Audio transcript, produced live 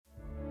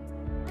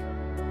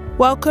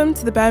Welcome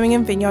to the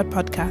Birmingham Vineyard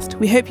podcast.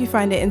 We hope you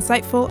find it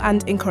insightful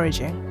and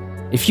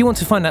encouraging. If you want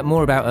to find out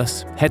more about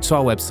us, head to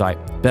our website,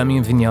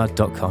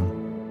 birminghamvineyard.com.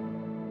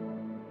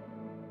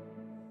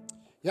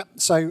 Yep,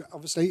 so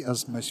obviously,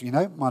 as most of you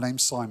know, my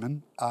name's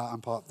Simon. I'm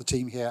part of the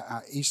team here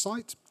at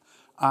Eastside.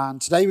 And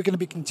today we're going to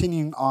be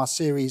continuing our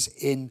series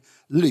in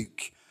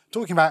Luke,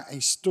 talking about a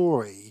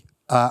story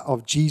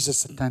of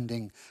Jesus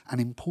attending an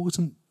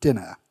important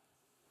dinner.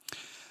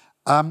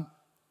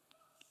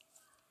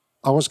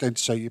 I was going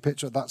to show you a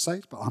picture at that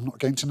stage, but I'm not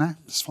going to now.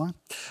 It's fine.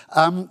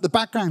 The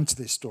background to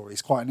this story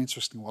is quite an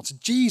interesting one. So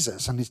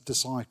Jesus and his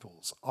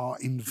disciples are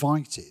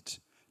invited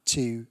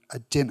to a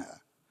dinner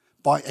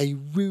by a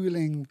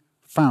ruling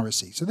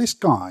Pharisee. So this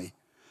guy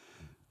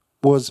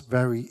was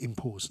very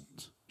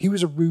important. He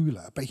was a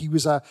ruler, but he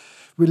was a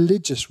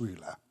religious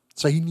ruler.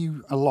 So he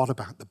knew a lot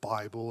about the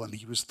Bible and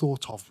he was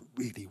thought of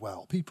really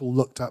well. People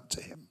looked up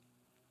to him.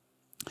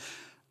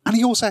 And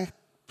he also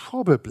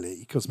probably,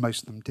 because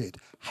most of them did,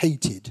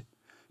 hated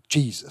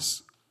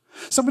Jesus.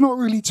 So we're not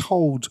really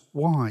told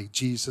why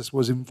Jesus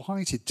was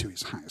invited to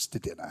his house to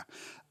dinner.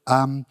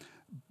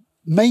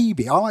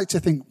 Maybe, I like to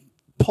think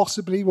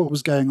possibly what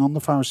was going on, the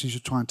Pharisees were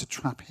trying to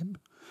trap him,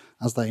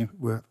 as they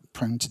were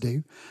prone to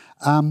do.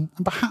 And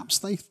perhaps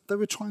they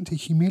were trying to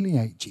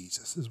humiliate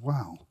Jesus as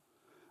well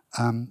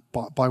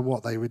by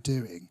what they were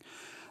doing.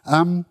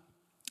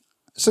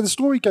 So the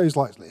story goes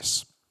like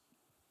this.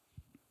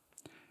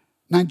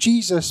 Now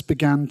Jesus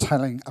began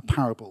telling a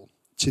parable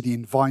to the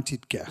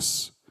invited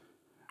guests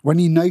when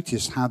he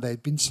noticed how they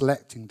had been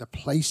selecting the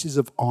places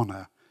of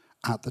honour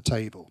at the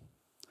table,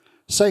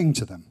 saying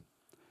to them,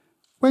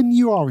 "When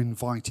you are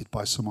invited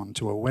by someone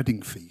to a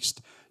wedding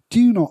feast,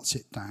 do not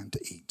sit down to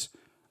eat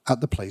at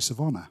the place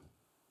of honour,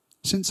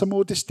 since a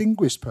more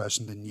distinguished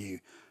person than you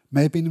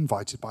may have been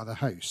invited by the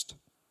host.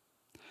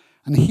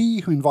 And he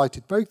who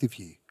invited both of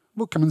you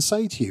will come and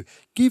say to you,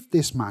 'Give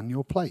this man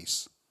your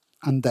place,'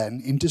 and then,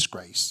 in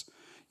disgrace,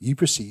 you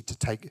proceed to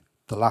take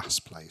the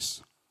last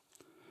place.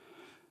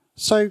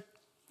 So,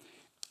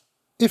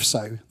 if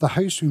so, the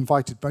host who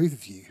invited both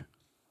of you,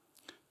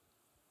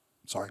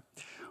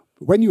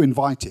 when you're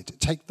invited,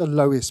 take the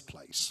lowest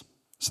place,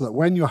 so that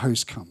when your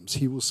host comes,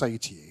 he will say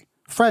to you,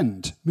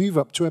 'Friend, move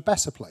up to a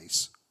better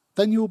place.'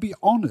 Then you will be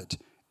honoured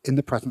in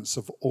the presence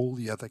of all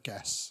the other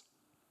guests.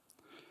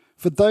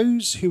 For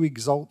those who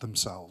exalt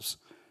themselves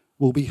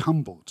will be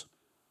humbled,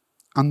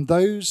 and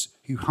those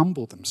who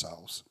humble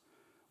themselves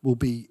will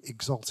be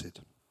exalted."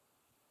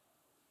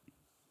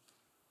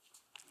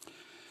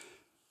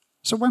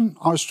 So when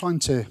I was trying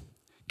to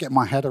get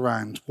my head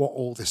around what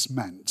all this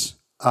meant,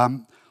 I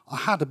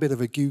had a bit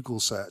of a Google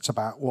search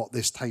about what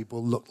this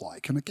table looked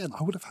like. And again,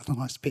 I would have had a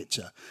nice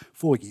picture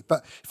for you,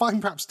 but if I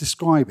can perhaps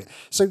describe it.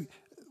 So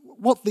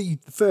what the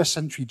first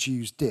century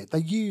Jews did,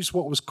 they used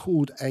what was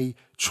called a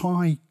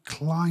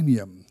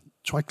triclinium.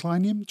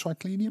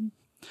 Triclinium?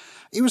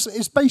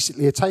 It's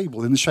basically a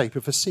table in the shape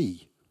of a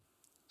C.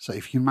 So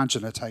if you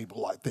imagine a table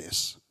like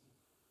this.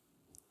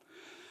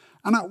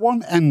 And at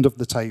one end of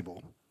the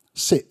table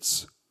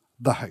sits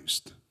the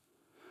host,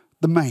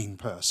 the main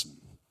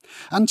person.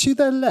 And to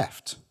their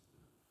left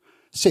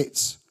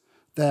sits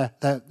their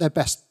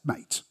best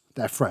mate,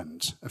 their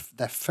friend,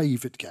 their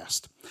favoured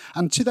guest.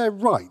 And to their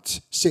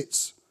right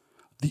sits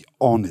the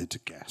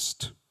honoured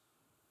guest.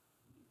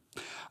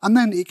 And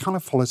then it kind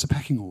of follows a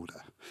pecking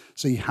order.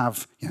 So you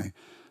have,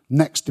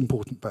 next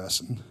important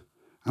person,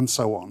 and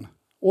so on,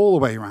 all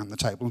the way around the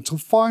table, until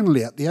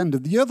finally at the end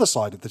of the other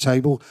side of the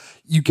table,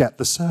 you get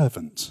the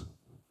servant,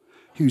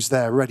 who's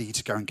there ready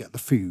to go and get the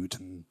food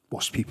and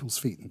wash people's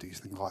feet and do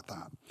things like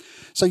that.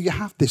 So you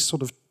have this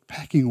sort of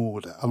pecking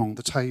order along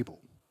the table.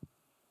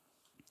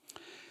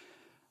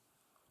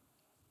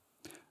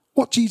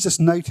 What Jesus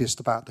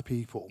noticed about the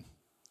people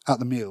at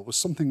the meal was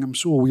something I'm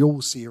sure we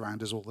all see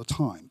around us all the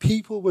time.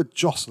 People were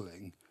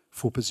jostling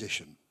for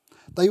position.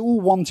 They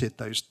all wanted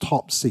those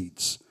top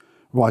seats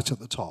right at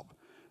the top,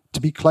 to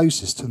be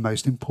closest to the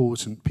most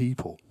important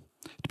people,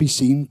 to be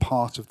seen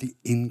part of the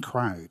in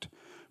crowd,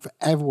 for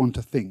everyone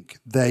to think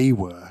they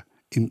were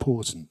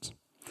important.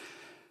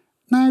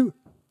 Now,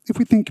 if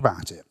we think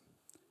about it,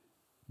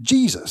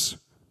 Jesus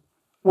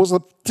was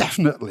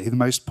definitely the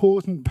most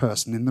important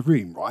person in the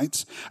room,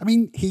 right? I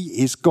mean,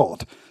 he is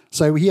God,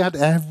 so he had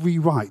every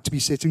right to be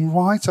sitting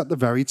right at the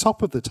very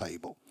top of the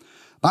table.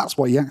 That's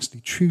what he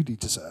actually truly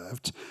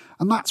deserved,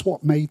 and that's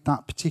what made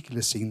that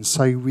particular scene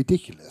so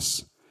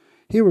ridiculous.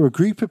 Here were a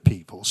group of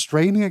people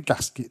straining a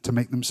gasket to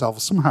make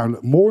themselves somehow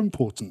look more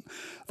important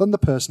than the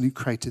person who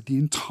created the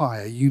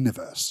entire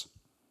universe.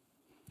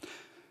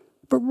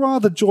 But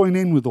rather join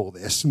in with all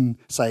this and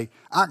say,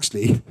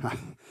 actually,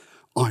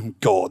 I'm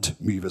God,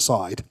 move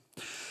aside,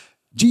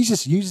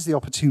 Jesus uses the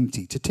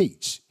opportunity to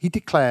teach. He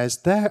declares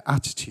their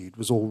attitude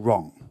was all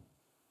wrong.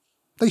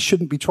 They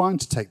shouldn't be trying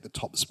to take the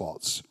top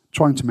spots,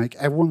 trying to make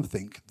everyone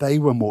think they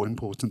were more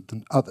important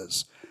than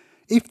others.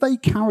 If they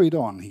carried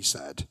on, he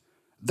said,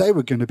 they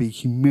were going to be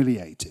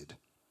humiliated.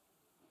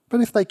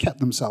 But if they kept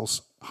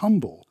themselves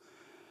humble,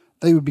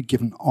 they would be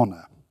given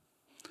honour.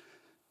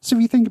 So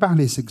if you think about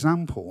his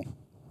example,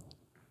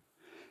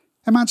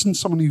 Imagine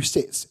someone who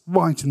sits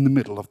right in the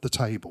middle of the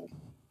table.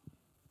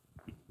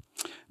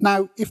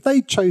 Now, if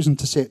they'd chosen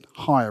to sit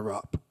higher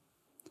up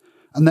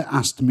and they're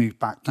asked to move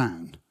back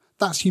down,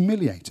 that's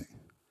humiliating.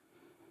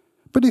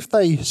 But if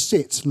they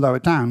sit lower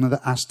down and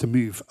they're asked to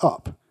move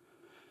up,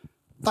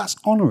 that's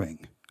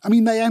honouring. I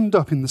mean, they end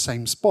up in the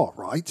same spot,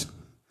 right?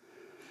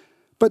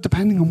 But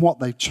depending on what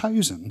they've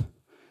chosen,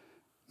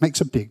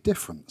 makes a big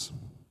difference.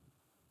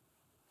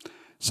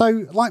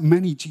 So, like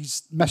many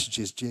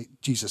messages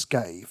Jesus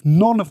gave,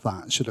 none of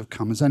that should have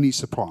come as any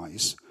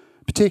surprise,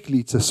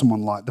 particularly to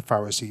someone like the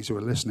Pharisees who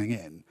were listening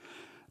in.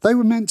 They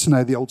were meant to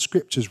know the old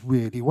scriptures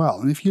really well,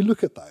 and if you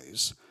look at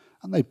those,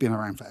 and they've been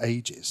around for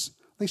ages,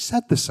 they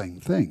said the same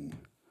thing.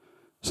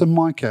 So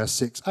Micah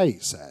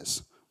 6:8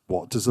 says,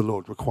 "What does the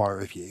Lord require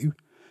of you?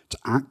 To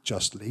act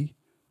justly,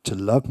 to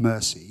love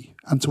mercy,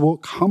 and to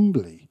walk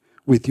humbly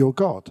with your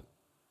God."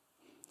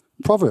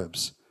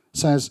 Proverbs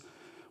says,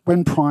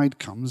 "When pride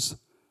comes,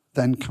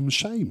 then comes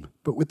shame,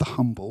 but with the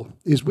humble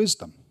is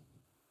wisdom."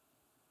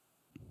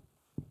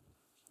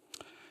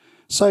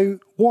 So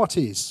what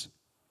is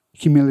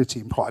humility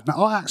and pride?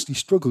 Now, I actually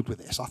struggled with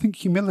this. I think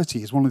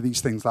humility is one of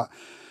these things that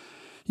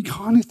you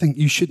kind of think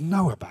you should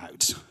know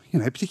about. You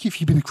know, particularly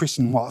if you've been a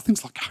Christian a while,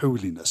 things like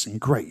holiness and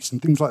grace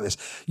and things like this,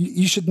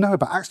 you should know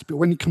about actually, but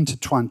when you come to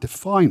try and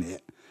define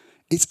it,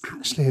 it's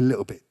actually a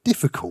little bit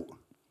difficult.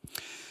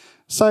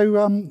 So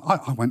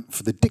I went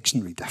for the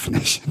dictionary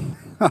definition.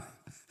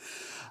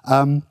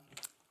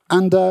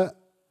 The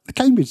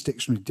Cambridge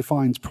Dictionary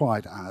defines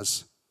pride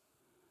as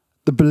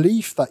the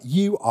belief that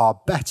you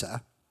are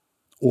better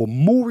or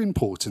more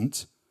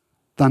important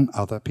than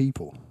other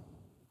people.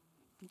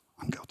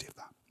 I'm guilty of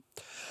that.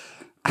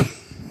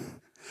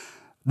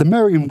 The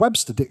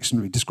Merriam-Webster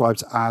Dictionary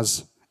describes it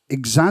as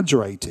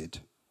exaggerated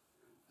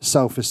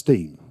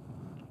self-esteem.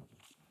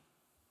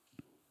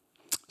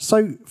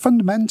 So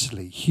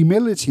fundamentally,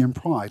 humility and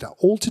pride are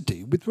all to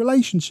do with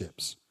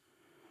relationships.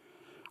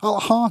 At the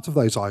heart of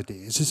those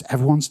ideas is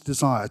everyone's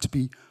desire to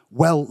be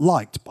well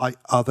liked by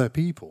other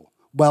people,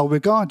 well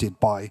regarded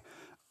by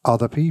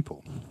other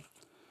people.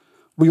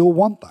 We all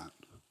want that.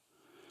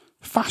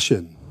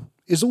 Fashion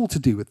is all to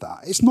do with that.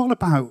 It's not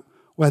about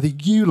whether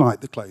you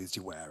like the clothes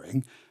you're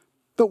wearing,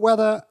 but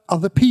whether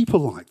other people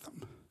like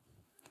them.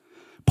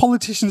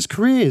 Politicians'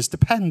 careers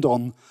depend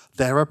on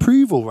their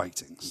approval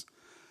ratings.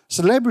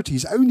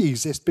 Celebrities only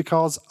exist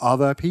because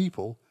other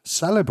people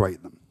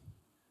celebrate them.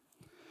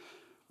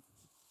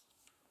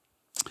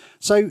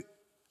 So,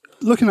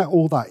 looking at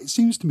all that, it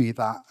seems to me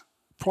that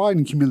pride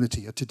and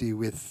humility are to do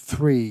with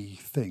three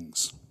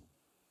things.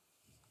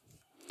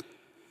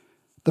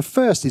 The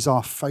first is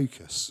our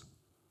focus.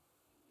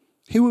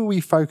 Who are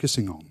we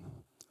focusing on?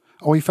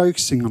 Are we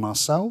focusing on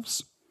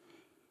ourselves,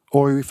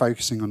 or are we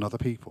focusing on other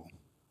people?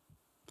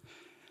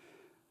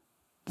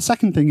 The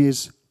second thing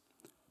is,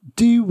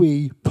 do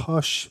we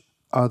push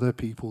other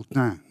people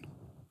down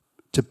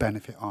to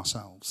benefit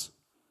ourselves?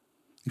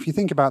 If you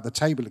think about the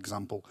table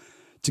example,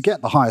 to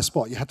get the higher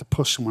spot, you had to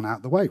push someone out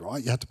of the way,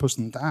 right? You had to push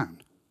them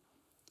down.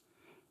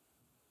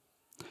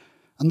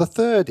 And the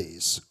third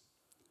is,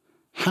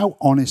 how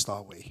honest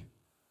are we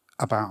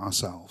about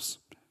ourselves,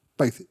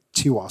 both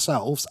to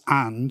ourselves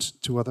and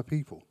to other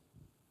people?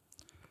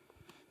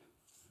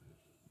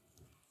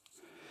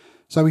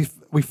 So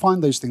we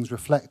find those things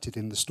reflected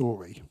in the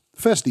story.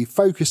 Firstly,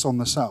 focus on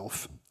the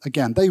self.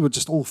 Again, they were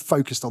just all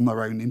focused on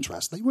their own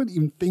interests. They weren't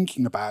even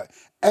thinking about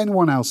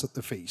anyone else at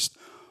the feast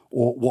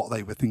or what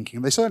they were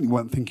thinking. They certainly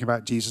weren't thinking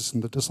about Jesus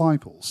and the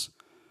disciples.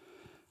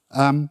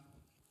 As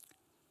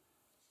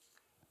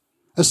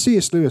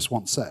C.S. Lewis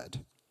once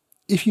said,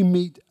 if you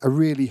meet a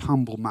really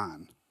humble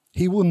man,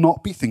 he will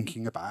not be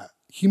thinking about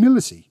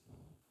humility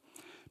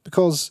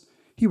because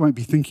he won't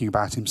be thinking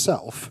about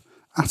himself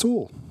at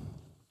all.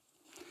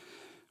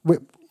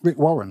 Rick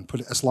Warren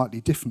put it a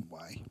slightly different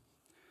way.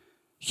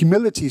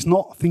 Humility is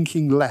not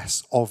thinking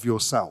less of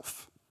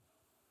yourself.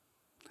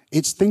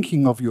 It's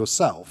thinking of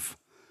yourself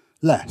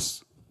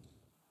less.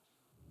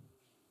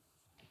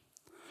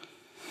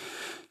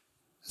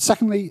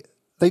 Secondly,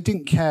 they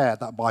didn't care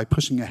that by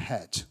pushing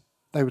ahead,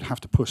 they would have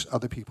to push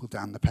other people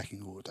down the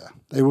pecking order.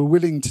 They were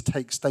willing to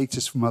take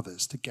status from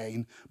others to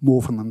gain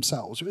more from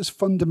themselves. It was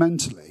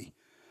fundamentally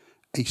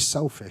a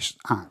selfish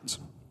act.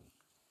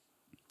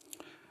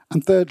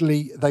 And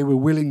thirdly, they were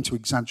willing to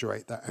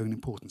exaggerate their own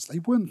importance. They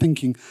weren't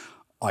thinking,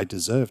 I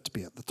deserve to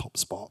be at the top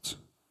spot.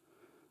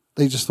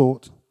 They just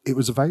thought it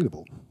was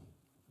available.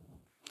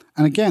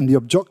 And again, the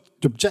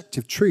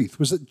objective truth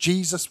was that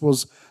Jesus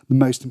was the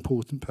most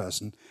important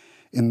person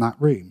in that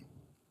room.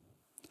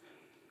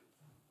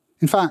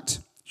 In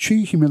fact,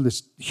 true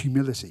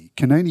humility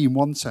can only in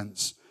one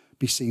sense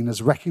be seen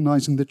as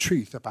recognizing the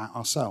truth about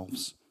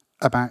ourselves,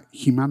 about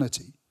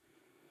humanity.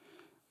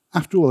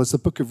 After all, as the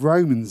book of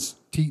Romans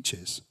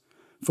teaches,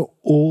 for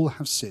all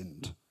have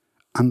sinned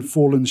and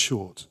fallen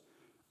short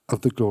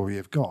of the glory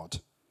of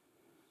God.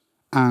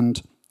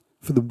 And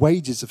for the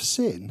wages of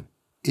sin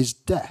is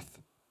death,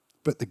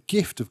 but the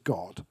gift of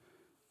God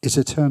is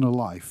eternal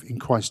life in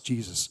Christ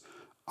Jesus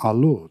our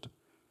Lord.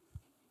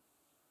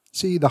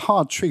 See, the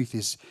hard truth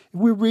is, if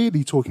we're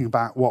really talking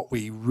about what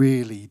we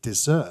really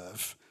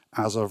deserve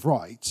as of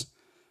right,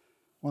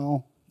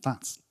 well,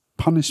 that's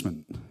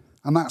punishment.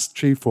 And that's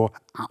true for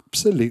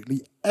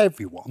absolutely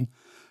everyone,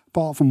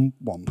 apart from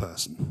one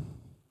person.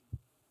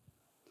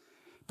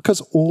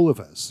 Because all of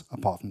us,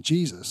 apart from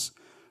Jesus,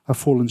 have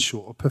fallen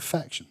short of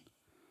perfection.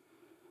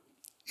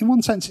 In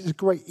one sense, it's a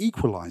great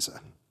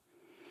equalizer.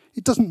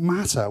 It doesn't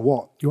matter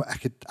what your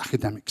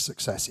academic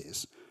success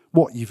is,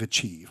 what you've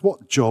achieved,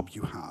 what job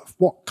you have,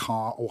 what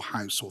car or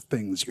house or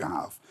things you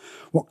have,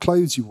 what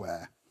clothes you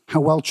wear, how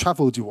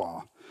well-travelled you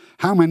are,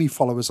 how many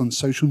followers on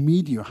social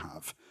media you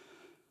have.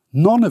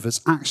 None of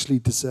us actually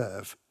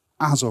deserve,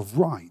 as of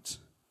right,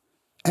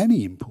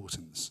 any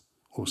importance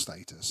or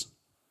status.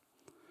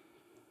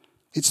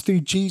 It's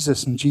through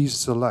Jesus and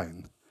Jesus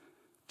alone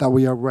that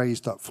we are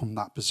raised up from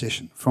that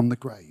position, from the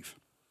grave.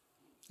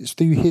 It's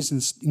through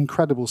his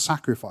incredible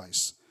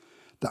sacrifice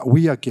that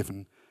we are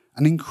given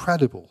an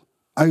incredible,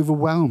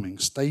 overwhelming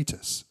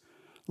status.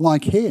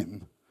 Like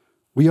him,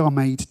 we are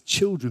made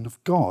children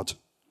of God.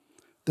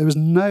 There is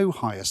no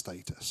higher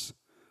status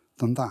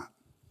than that.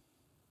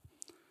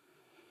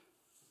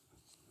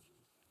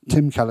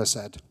 Tim Keller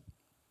said,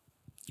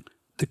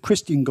 "The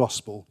Christian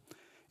gospel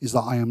is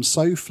that I am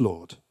so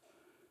flawed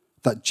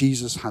that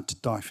Jesus had to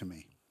die for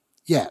me.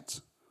 Yet,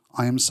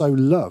 I am so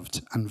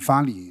loved and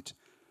valued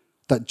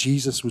that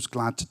Jesus was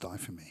glad to die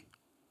for me.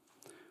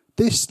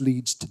 This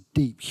leads to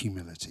deep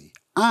humility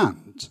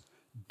and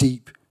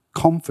deep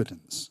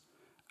confidence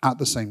at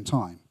the same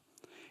time.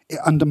 It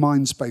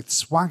undermines both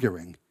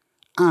swaggering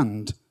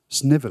and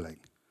snivelling.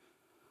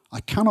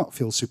 I cannot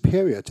feel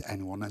superior to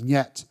anyone, and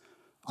yet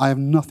I have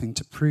nothing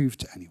to prove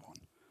to anyone.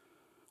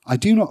 I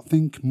do not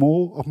think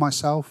more of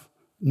myself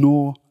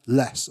nor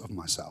less of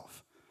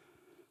myself.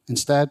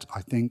 Instead,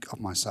 I think of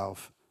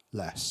myself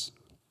less."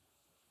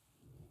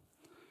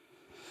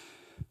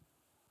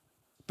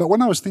 But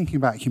when I was thinking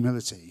about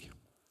humility,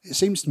 it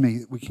seems to me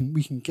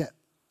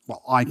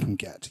that I can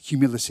get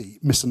humility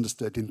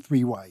misunderstood in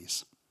three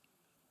ways.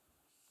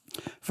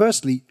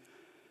 Firstly,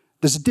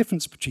 there's a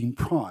difference between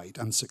pride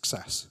and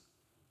success.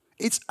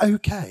 It's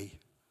okay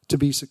to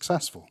be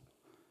successful.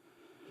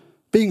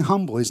 Being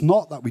humble is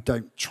not that we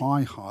don't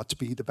try hard to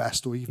be the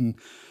best or even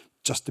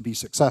just to be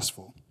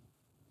successful.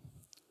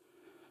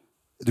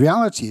 The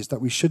reality is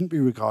that we shouldn't be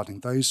regarding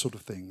those sort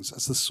of things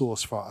as the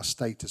source for our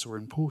status or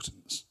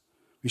importance.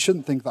 We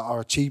shouldn't think that our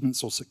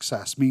achievements or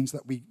success means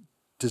that we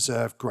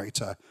deserve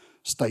greater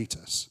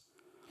status.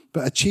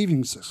 But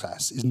achieving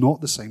success is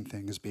not the same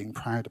thing as being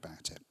proud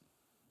about it.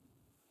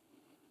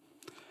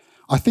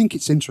 I think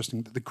it's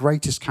interesting that the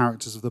greatest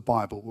characters of the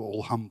Bible were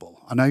all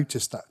humble. I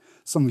noticed that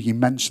some of you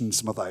mentioned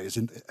some of those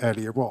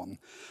earlier on.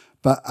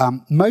 But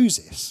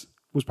Moses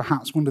was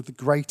perhaps one of the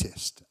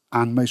greatest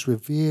and most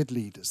revered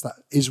leaders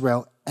that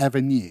Israel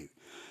ever knew.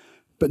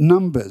 But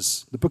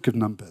Numbers, the book of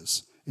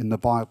Numbers in the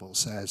Bible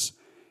says,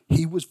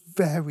 he was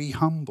very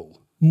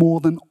humble, more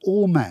than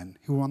all men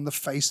who were on the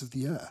face of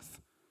the earth.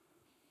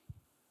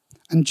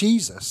 And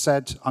Jesus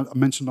said, I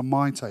mentioned on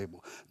my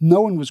table,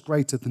 no one was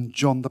greater than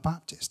John the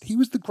Baptist. He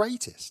was the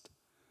greatest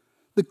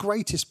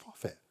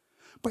prophet.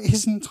 But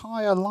his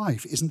entire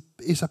life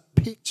is a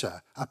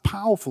picture, a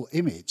powerful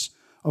image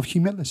of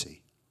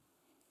humility.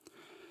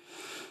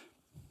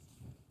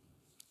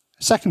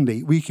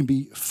 Secondly, we can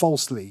be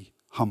falsely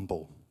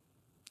humble.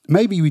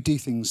 Maybe we do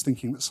things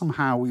thinking that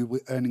somehow we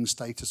were earning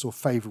status or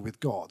favour with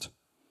God.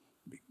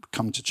 We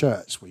come to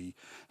church, we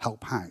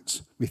help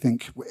out, we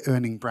think we're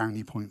earning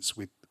brownie points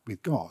with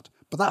God.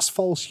 But that's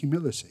false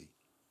humility.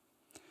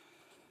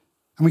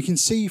 And we can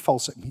see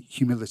false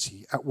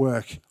humility at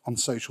work on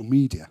social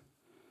media,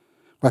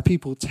 where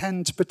people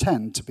tend to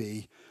pretend to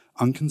be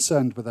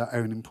unconcerned with their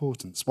own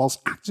importance,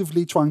 whilst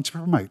actively trying to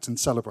promote and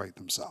celebrate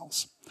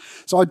themselves.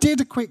 So I did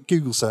a quick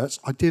Google search.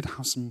 I did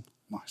have some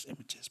nice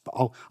images, but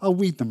I'll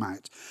read them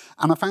out.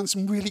 And I found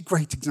some really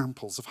great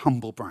examples of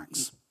humble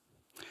brags.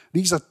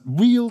 These are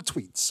real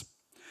tweets.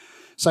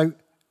 So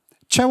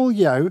Cheryl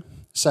Yeo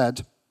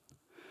said,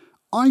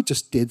 "I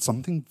just did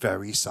something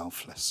very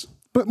selfless,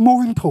 but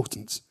more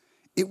important,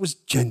 it was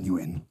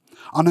genuine.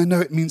 And I know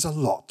it means a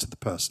lot to the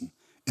person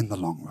in the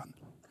long run."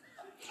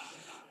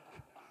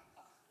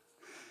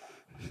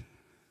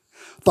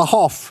 The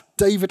Hoff,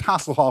 David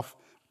Hasselhoff,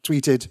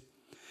 tweeted,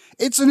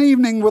 "It's an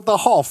evening with the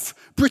Hoff,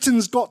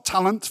 Britain's Got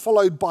Talent,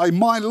 followed by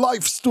my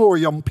life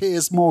story on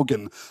Piers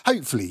Morgan.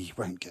 Hopefully he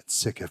won't get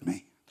sick of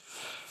me."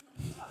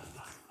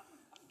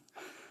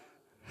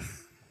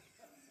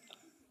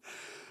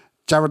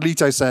 Jared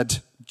Leto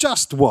said,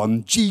 "Just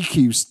won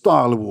GQ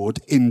Style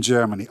Award in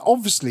Germany.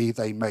 Obviously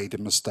they made a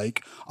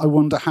mistake. I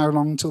wonder how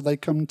long till they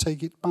come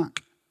take it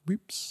back.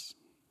 Whoops."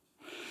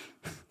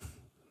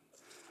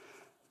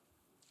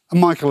 And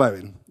Michael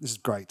Owen, this is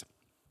great.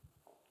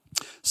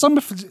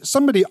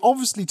 Somebody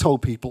obviously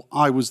told people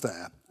I was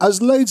there,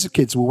 as loads of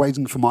kids were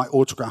waiting for my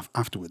autograph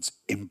afterwards.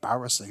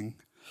 Embarrassing.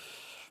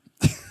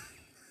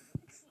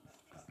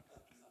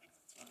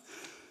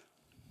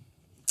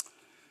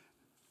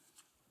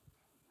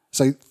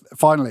 So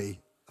finally,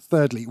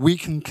 Thirdly, we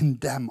can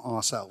condemn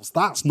ourselves.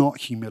 That's not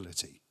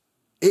humility.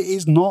 It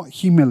is not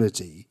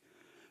humility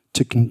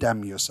to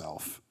condemn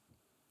yourself.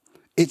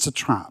 It's a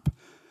trap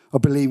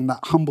of believing that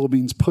humble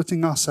means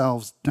putting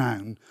ourselves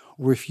down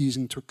or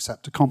refusing to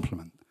accept a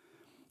compliment.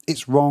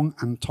 It's wrong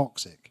and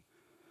toxic.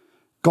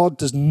 God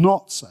does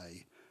not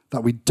say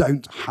that we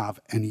don't have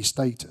any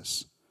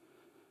status.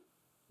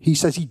 He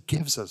says he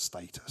gives us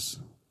status.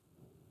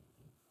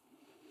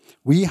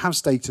 We have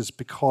status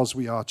because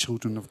we are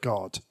children of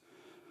God.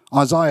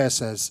 Isaiah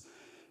says,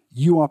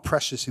 "You are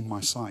precious in my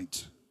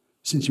sight,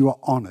 since you are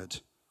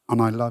honored,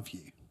 and I love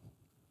you."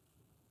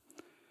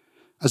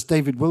 As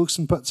David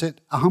Wilson puts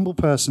it, a humble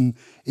person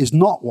is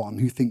not one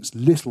who thinks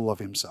little of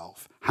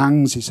himself,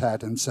 hangs his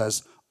head and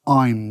says,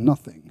 "I'm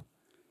nothing."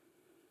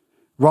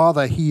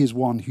 Rather, he is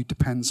one who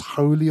depends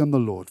wholly on the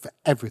Lord for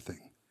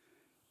everything,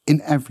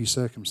 in every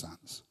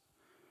circumstance.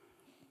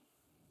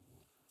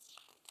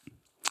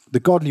 The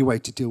godly way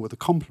to deal with a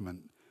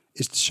compliment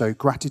is to show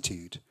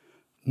gratitude,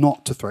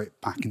 not to throw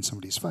it back in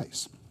somebody's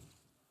face.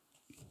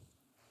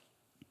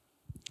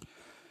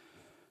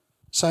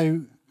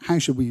 So, how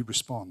should we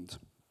respond?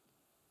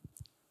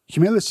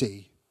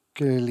 Humility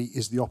clearly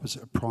is the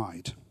opposite of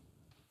pride.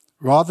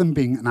 Rather than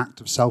being an act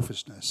of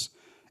selfishness,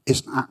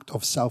 it's an act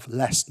of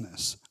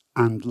selflessness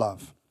and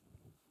love.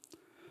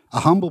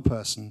 A humble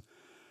person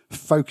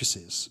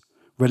focuses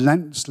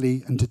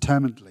relentlessly and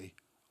determinedly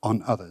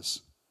on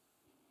others.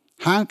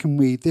 How can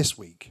we this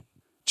week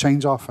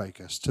change our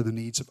focus to the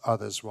needs of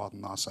others rather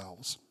than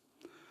ourselves?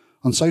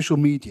 On social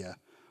media,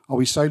 are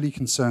we solely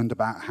concerned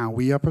about how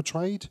we are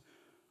portrayed,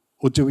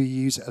 or do we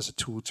use it as a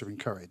tool to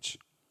encourage?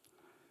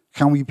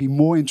 Can we be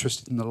more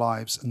interested in the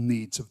lives and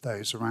needs of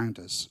those around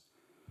us?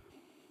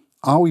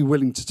 Are we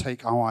willing to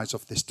take our eyes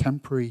off this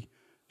temporary,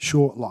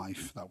 short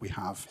life that we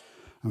have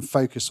and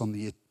focus on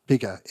the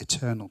bigger,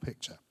 eternal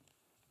picture?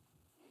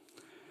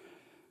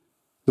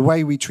 The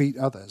way we treat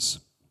others.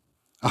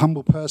 A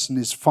humble person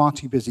is far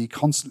too busy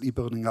constantly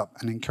building up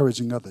and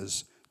encouraging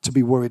others to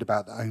be worried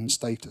about their own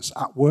status.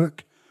 At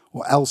work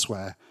or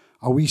elsewhere,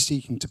 are we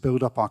seeking to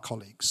build up our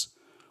colleagues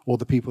or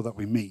the people that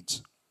we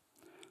meet?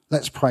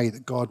 Let's pray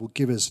that God will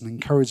give us an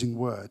encouraging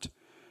word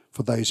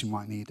for those who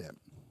might need it.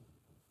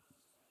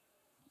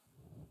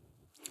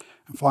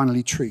 And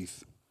finally,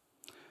 truth.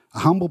 A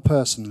humble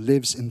person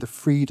lives in the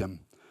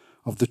freedom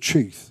of the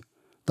truth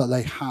that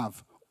they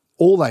have,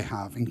 all they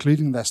have,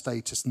 including their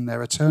status and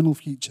their eternal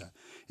future,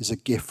 is a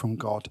gift from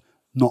God,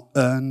 not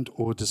earned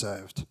or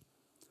deserved.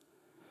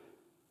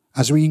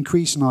 As we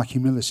increase in our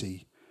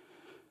humility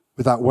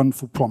with that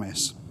wonderful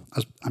promise,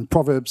 and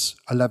Proverbs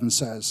 11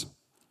 says,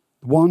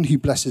 "The one who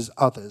blesses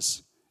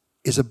others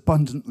is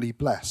abundantly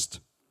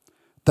blessed.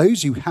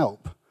 Those who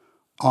help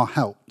are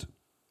helped."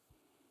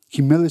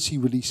 Humility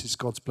releases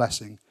God's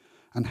blessing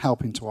and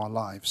help into our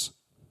lives.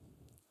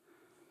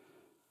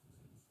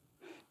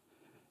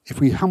 If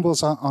we humble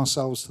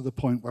ourselves to the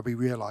point where we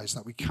realize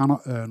that we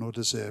cannot earn or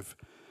deserve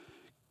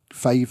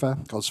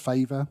God's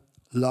favor,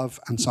 love,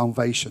 and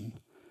salvation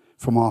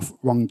from our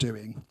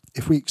wrongdoing,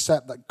 if we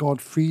accept that God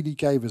freely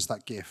gave us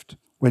that gift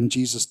when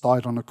Jesus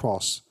died on a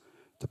cross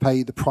to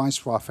pay the price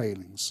for our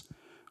failings,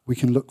 we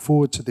can look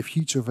forward to the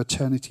future of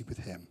eternity with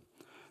him,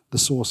 the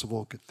source of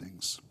all good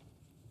things.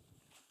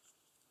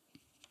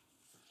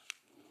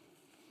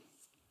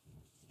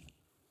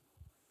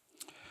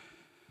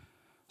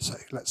 So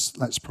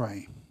let's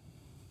pray.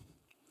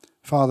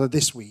 Father,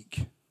 this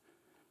week,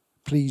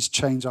 please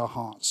change our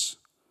hearts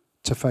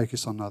to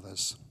focus on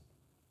others.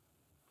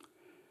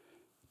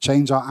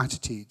 Change our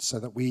attitudes so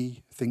that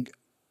we think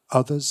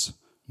others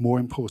more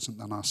important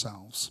than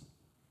ourselves.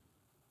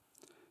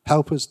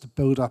 Help us to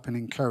build up and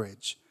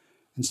encourage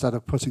instead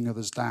of putting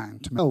others down,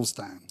 to make ourselves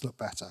down, look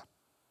better.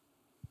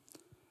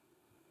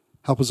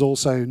 Help us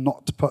also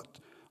not to put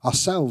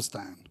ourselves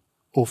down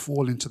or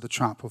fall into the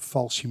trap of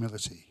false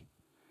humility,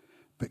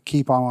 but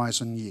keep our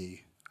eyes on you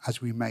as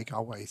we make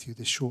our way through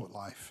this short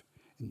life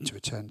into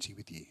eternity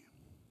with you.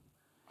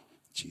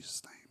 In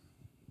Jesus' name.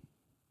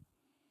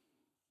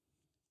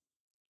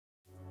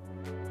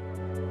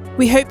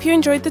 We hope you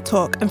enjoyed the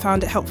talk and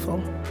found it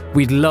helpful.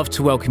 We'd love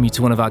to welcome you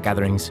to one of our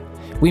gatherings.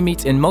 We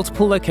meet in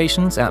multiple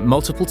locations at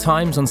multiple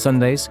times on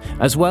Sundays,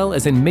 as well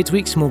as in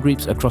midweek small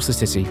groups across the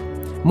city.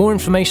 More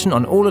information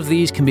on all of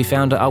these can be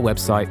found at our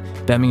website,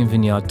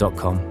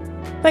 birminghamvineyard.com.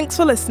 Thanks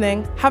for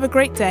listening. Have a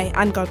great day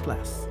and God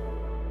bless.